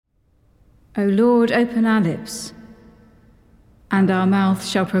O Lord, open our lips, and our mouth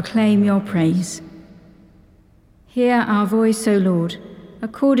shall proclaim your praise. Hear our voice, O Lord,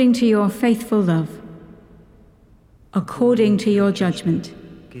 according to your faithful love. According to your judgment,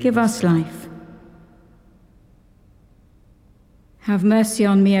 give us life. Have mercy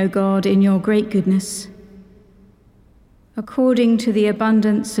on me, O God, in your great goodness. According to the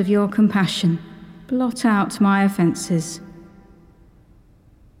abundance of your compassion, blot out my offences.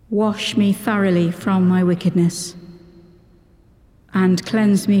 Wash me thoroughly from my wickedness, and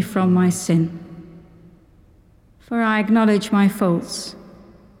cleanse me from my sin. For I acknowledge my faults,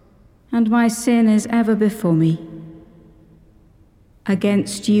 and my sin is ever before me.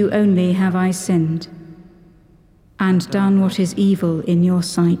 Against you only have I sinned, and done what is evil in your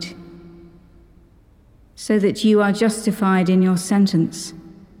sight, so that you are justified in your sentence,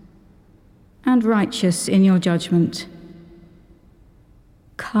 and righteous in your judgment.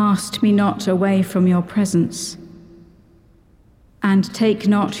 Cast me not away from your presence, and take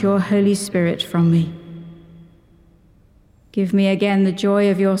not your Holy Spirit from me. Give me again the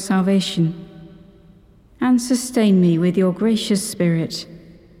joy of your salvation, and sustain me with your gracious Spirit.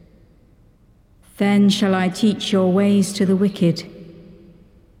 Then shall I teach your ways to the wicked,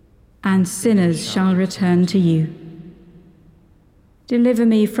 and sinners shall return to you. Deliver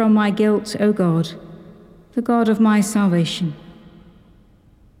me from my guilt, O God, the God of my salvation,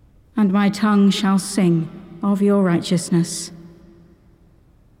 and my tongue shall sing of your righteousness.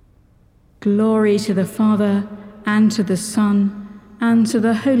 Glory to the Father, and to the Son, and to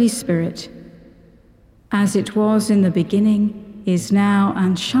the Holy Spirit, as it was in the beginning, is now,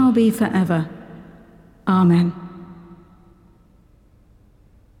 and shall be forever. Amen.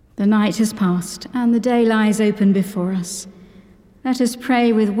 The night has passed, and the day lies open before us. Let us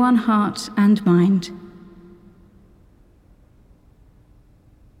pray with one heart and mind.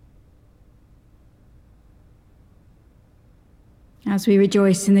 As we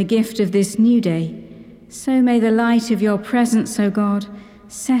rejoice in the gift of this new day, so may the light of your presence, O God,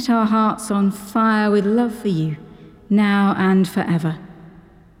 set our hearts on fire with love for you, now and forever.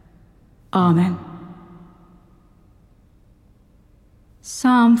 Amen.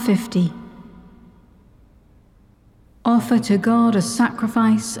 Psalm 50. Offer to God a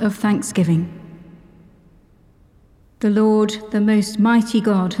sacrifice of thanksgiving. The Lord, the most mighty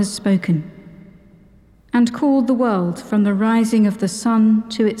God, has spoken, and called the world from the rising of the sun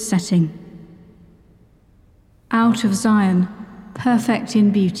to its setting. Out of Zion, perfect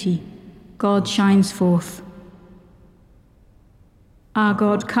in beauty, God shines forth. Our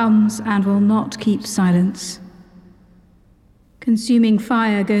God comes and will not keep silence. Consuming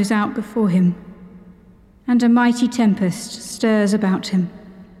fire goes out before him, and a mighty tempest stirs about him.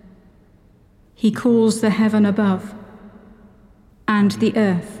 He calls the heaven above, and the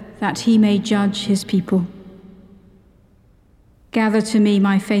earth, that he may judge his people. Gather to me,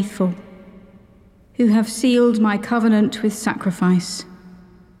 my faithful, who have sealed my covenant with sacrifice.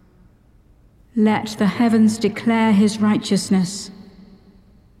 Let the heavens declare his righteousness,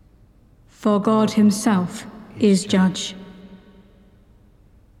 for God himself is judge.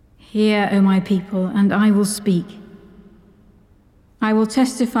 Hear, O my people, and I will speak. I will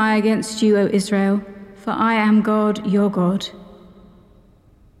testify against you, O Israel, for I am God, your God.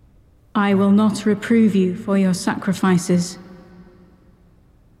 I will not reprove you for your sacrifices,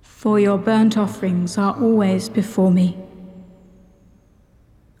 for your burnt offerings are always before me.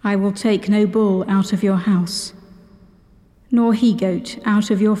 I will take no bull out of your house, nor he-goat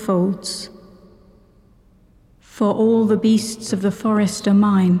out of your folds. For all the beasts of the forest are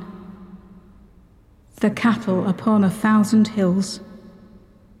mine, the cattle upon 1,000 hills.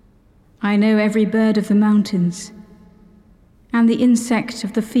 I know every bird of the mountains, and the insect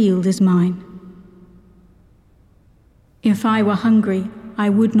of the field is mine. If I were hungry, I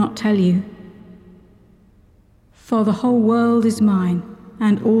would not tell you, for the whole world is mine,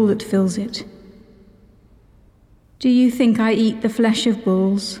 and all that fills it. Do you think I eat the flesh of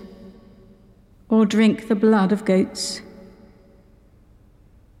bulls, or drink the blood of goats?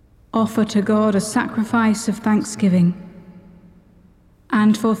 Offer to God a sacrifice of thanksgiving,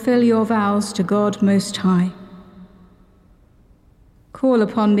 and fulfill your vows to God Most High. Call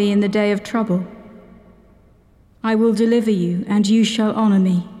upon me in the day of trouble. I will deliver you, and you shall honor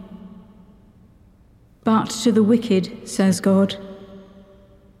me. But to the wicked, says God,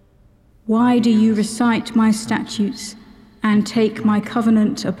 why do you recite my statutes and take my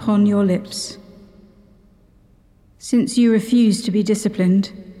covenant upon your lips? Since you refuse to be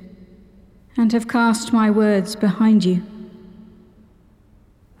disciplined and have cast my words behind you.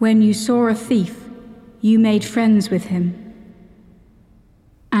 When you saw a thief, you made friends with him.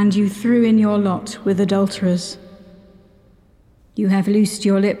 and you threw in your lot with adulterers. You have loosed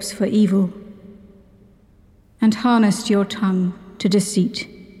your lips for evil, and harnessed your tongue to deceit.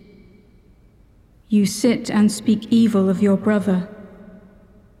 You sit and speak evil of your brother.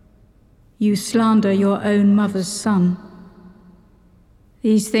 You slander your own mother's son.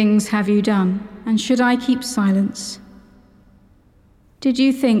 These things have you done, and should I keep silence? Did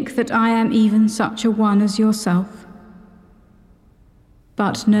you think that I am even such a one as yourself?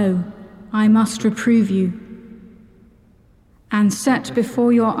 But no, I must reprove you, and set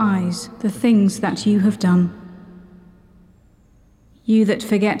before your eyes the things that you have done. You that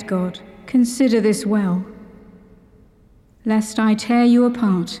forget God, consider this well, lest I tear you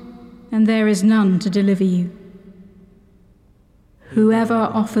apart, and there is none to deliver you. Whoever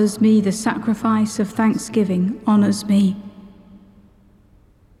offers me the sacrifice of thanksgiving honors me.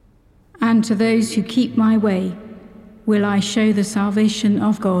 And to those who keep my way will I show the salvation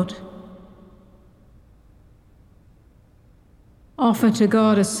of God. Offer to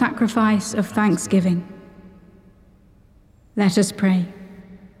God a sacrifice of thanksgiving. Let us pray.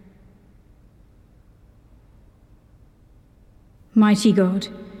 Mighty God,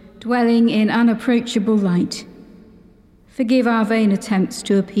 dwelling in unapproachable light, forgive our vain attempts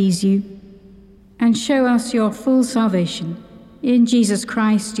to appease you, and show us your full salvation in Jesus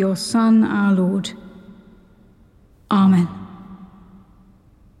Christ, your Son, our Lord. Amen.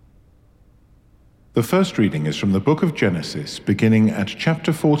 The first reading is from the book of Genesis, beginning at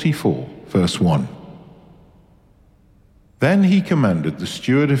chapter 44, verse 1. Then he commanded the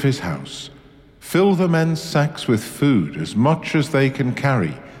steward of his house, "Fill the men's sacks with food as much as they can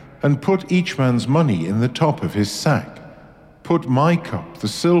carry, and put each man's money in the top of his sack. Put my cup, the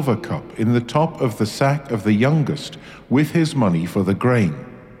silver cup, in the top of the sack of the youngest, with his money for the grain."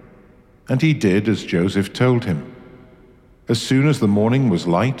 And he did as Joseph told him. As soon as the morning was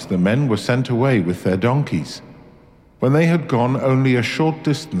light, the men were sent away with their donkeys. When they had gone only a short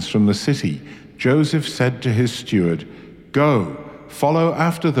distance from the city, Joseph said to his steward, "Go, follow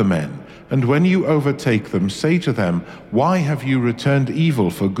after the men, and when you overtake them, say to them, 'Why have you returned evil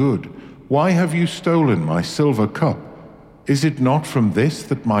for good? Why have you stolen my silver cup? Is it not from this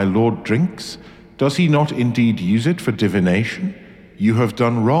that my Lord drinks? Does he not indeed use it for divination? You have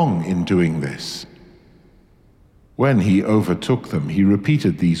done wrong in doing this.'" When he overtook them, he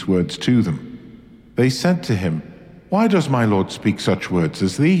repeated these words to them. They said to him, "Why does my Lord speak such words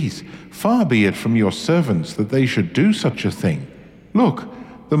as these? Far be it from your servants that they should do such a thing. Look,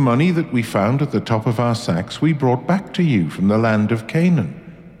 the money that we found at the top of our sacks we brought back to you from the land of Canaan.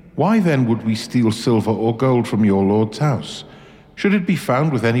 Why then would we steal silver or gold from your Lord's house? Should it be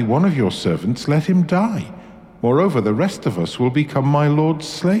found with any one of your servants, let him die. Moreover, the rest of us will become my Lord's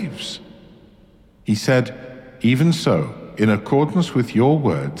slaves." He said, "Even so, in accordance with your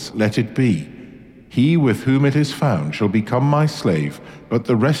words, let it be. He with whom it is found shall become my slave, but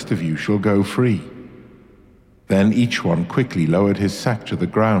the rest of you shall go free." Then each one quickly lowered his sack to the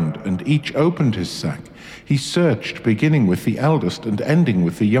ground, and each opened his sack. He searched, beginning with the eldest and ending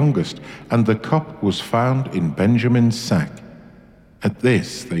with the youngest, and the cup was found in Benjamin's sack. At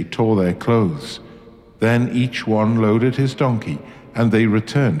this they tore their clothes. Then each one loaded his donkey, and they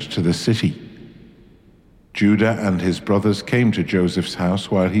returned to the city. Judah and his brothers came to Joseph's house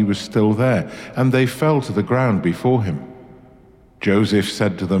while he was still there, and they fell to the ground before him. Joseph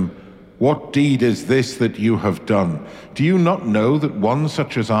said to them, "What deed is this that you have done? Do you not know that one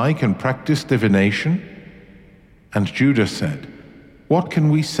such as I can practice divination?" And Judah said, "What can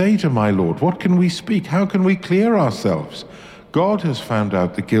we say to my lord? What can we speak? How can we clear ourselves? God has found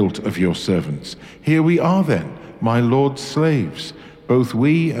out the guilt of your servants. Here we are then, my lord's slaves, both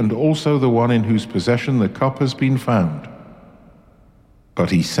we and also the one in whose possession the cup has been found."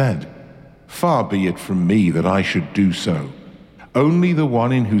 But he said, "Far be it from me that I should do so. Only the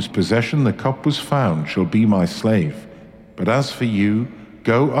one in whose possession the cup was found shall be my slave. But as for you,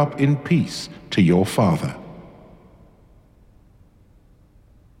 go up in peace to your father."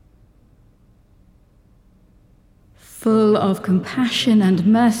 Full of compassion and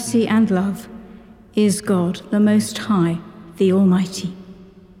mercy and love is God, the Most High, the Almighty.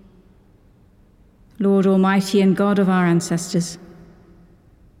 Lord Almighty and God of our ancestors,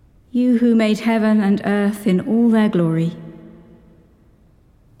 you who made heaven and earth in all their glory,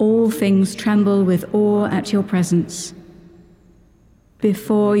 all things tremble with awe at your presence,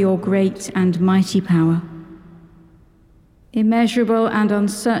 before your great and mighty power. Immeasurable and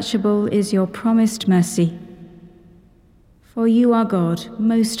unsearchable is your promised mercy, for you are God,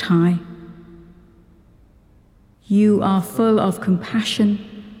 Most High. You are full of compassion,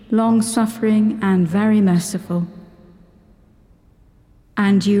 long-suffering, and very merciful.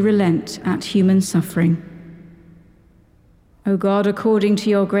 and you relent at human suffering. O God, according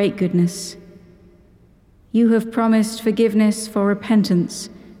to your great goodness, you have promised forgiveness for repentance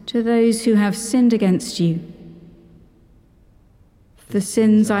to those who have sinned against you. The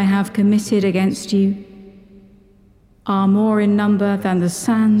sins I have committed against you are more in number than the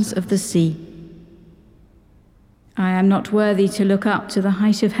sands of the sea. I am not worthy to look up to the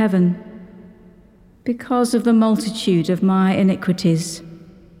height of heaven because of the multitude of my iniquities.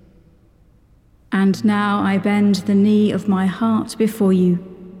 And now I bend the knee of my heart before you,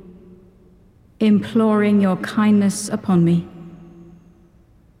 imploring your kindness upon me.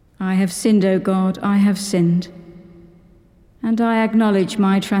 I have sinned, O God, I have sinned, and I acknowledge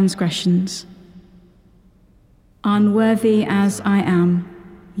my transgressions. Unworthy as I am,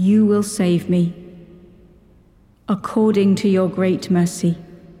 you will save me, according to your great mercy.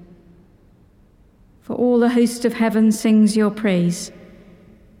 For all the host of heaven sings your praise,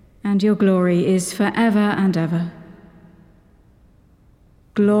 and your glory is forever and ever.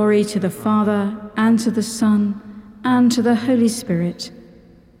 Glory to the Father, and to the Son, and to the Holy Spirit,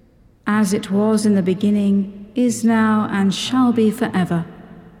 as it was in the beginning, is now, and shall be forever.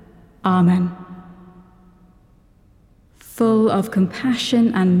 Amen. Full of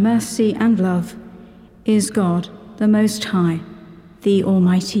compassion and mercy and love is God, the Most High, the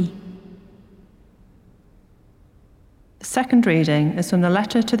Almighty. The second reading is from the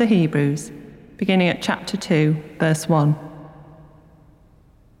letter to the Hebrews, beginning at chapter 2, verse 1.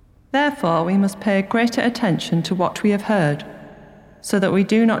 Therefore, we must pay greater attention to what we have heard, so that we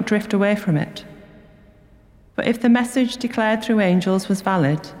do not drift away from it. For if the message declared through angels was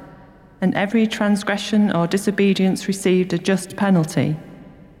valid, and every transgression or disobedience received a just penalty,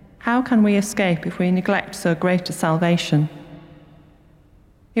 how can we escape if we neglect so great a salvation?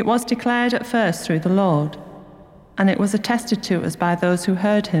 It was declared at first through the Lord, and it was attested to us by those who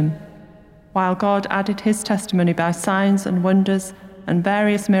heard him, while God added his testimony by signs and wonders and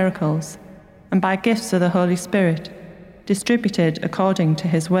various miracles, and by gifts of the Holy Spirit, distributed according to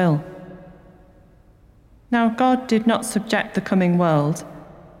his will. Now God did not subject the coming world,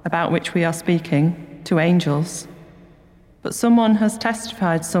 about which we are speaking, to angels, but someone has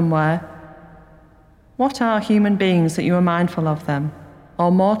testified somewhere, "What are human beings that you are mindful of them,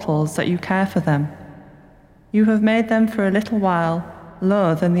 or mortals that you care for them? You have made them for a little while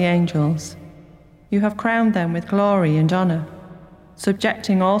lower than the angels. You have crowned them with glory and honor,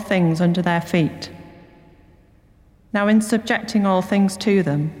 subjecting all things under their feet." Now in subjecting all things to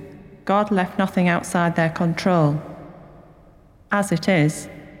them, God left nothing outside their control. As it is,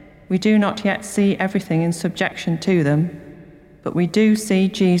 we do not yet see everything in subjection to them, but we do see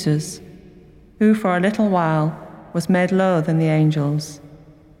Jesus, who for a little while was made lower than the angels,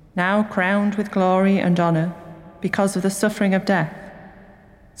 now crowned with glory and honor because of the suffering of death,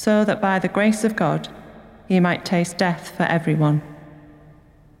 so that by the grace of God he might taste death for everyone.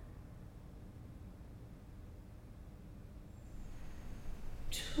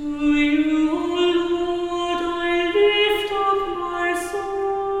 To you, O Lord, I lift up my soul.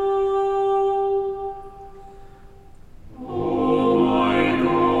 O my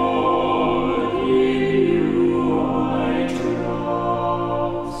God, in you I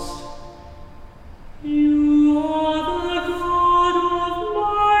trust. You are the God of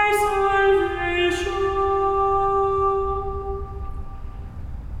my salvation.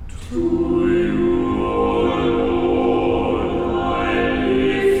 To you, O Lord, I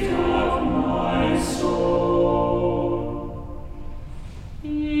lift up my soul. In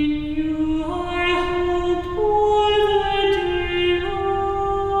you I hope all the day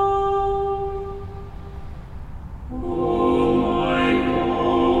long. O my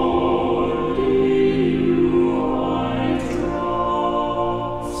God, in you I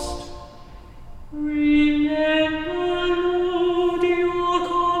trust. Remember, Lord, your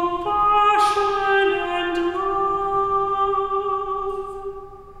compassion and love,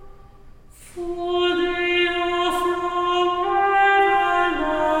 for they are from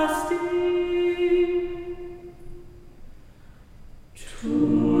everlasting. To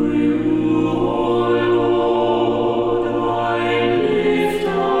you, O Lord, I lift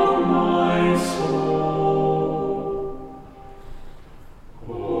up my soul.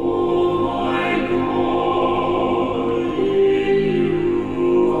 O my God, in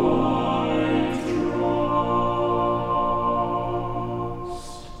you I trust.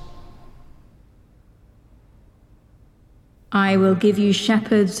 I will give you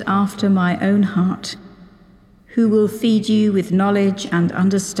shepherds after my own heart, who will feed you with knowledge and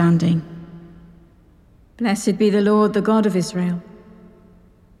understanding. Blessed be the Lord, the God of Israel,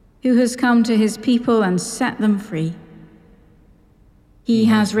 who has come to his people and set them free. He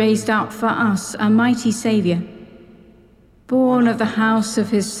has raised up for us a mighty Saviour, born of the house of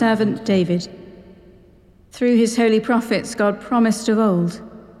his servant David. Through his holy prophets God promised of old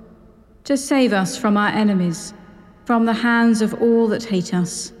to save us from our enemies, from the hands of all that hate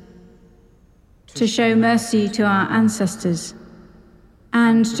us, to show mercy to our ancestors,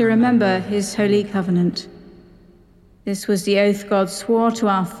 and to remember his holy covenant. This was the oath God swore to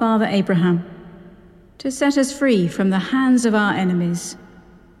our father Abraham, to set us free from the hands of our enemies,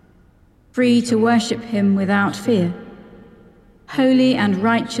 free to worship him without fear, holy and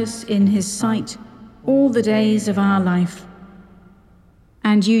righteous in his sight all the days of our life.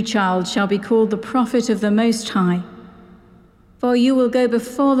 And you, child, shall be called the prophet of the Most High, for you will go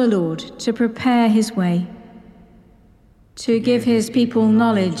before the Lord to prepare his way, to give his people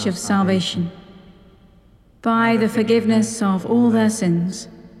knowledge of salvation, by the forgiveness of all their sins.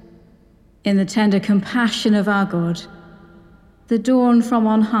 In the tender compassion of our God, the dawn from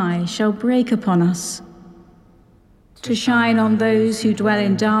on high shall break upon us, to shine on those who dwell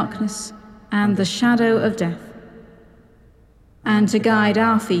in darkness and the shadow of death, and to guide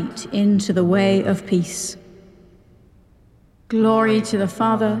our feet into the way of peace. Glory to the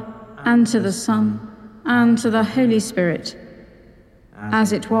Father, and to the Son, and to the Holy Spirit,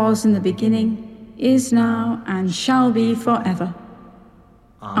 as it was in the beginning, is now, and shall be forever.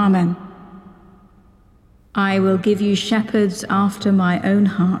 Amen. I will give you shepherds after my own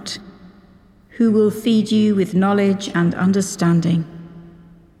heart, who will feed you with knowledge and understanding.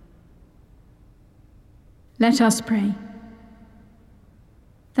 Let us pray.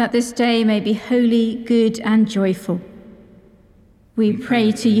 That this day may be holy, good, and joyful, we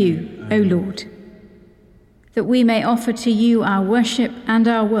pray to you, O Lord, that we may offer to you our worship and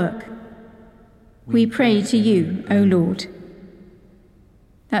our work. We pray to you, O Lord,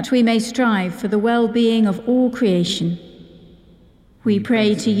 that we may strive for the well-being of all creation. We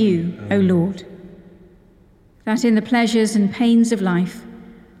pray to you, O Lord, that in the pleasures and pains of life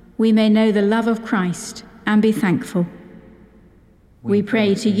we may know the love of Christ and be thankful. We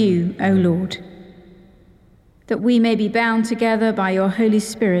pray to you, O Lord, that we may be bound together by your Holy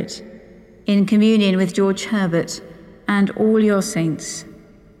Spirit in communion with George Herbert and all your saints,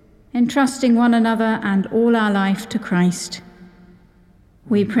 entrusting one another and all our life to Christ.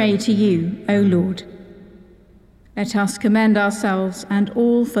 We pray to you, O Lord. Let us commend ourselves and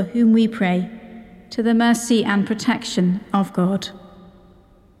all for whom we pray to the mercy and protection of God.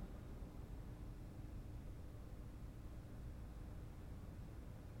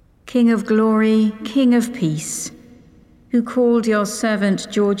 King of glory, King of peace, who called your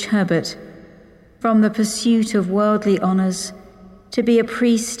servant George Herbert from the pursuit of worldly honours to be a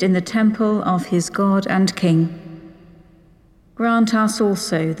priest in the temple of his God and King, grant us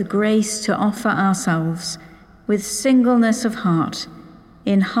also the grace to offer ourselves with singleness of heart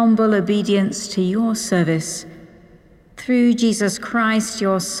in humble obedience to your service, through Jesus Christ,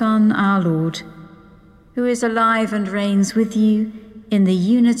 your Son, our Lord, who is alive and reigns with you in the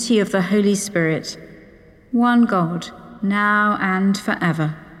unity of the Holy Spirit, one God, now and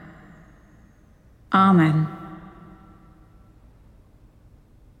forever. Amen.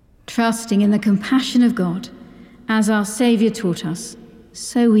 Trusting in the compassion of God, as our Saviour taught us,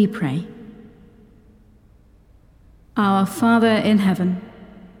 so we pray. Our Father in heaven,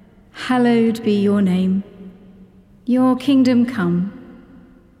 hallowed be your name. Your kingdom come,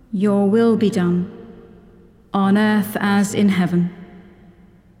 your will be done, on earth as in heaven.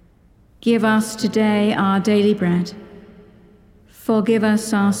 Give us today our daily bread. Forgive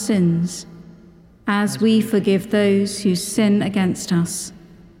us our sins, as we forgive those who sin against us.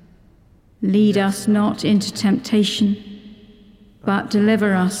 Lead us not into temptation, but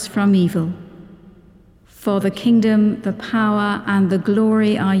deliver us from evil. For the kingdom, the power, and the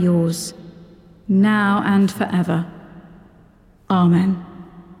glory are yours, now and forever. Amen.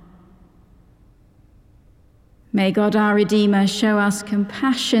 May God our Redeemer show us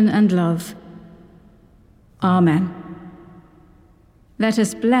compassion and love. Amen. Let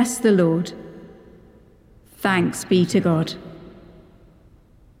us bless the Lord. Thanks be to God.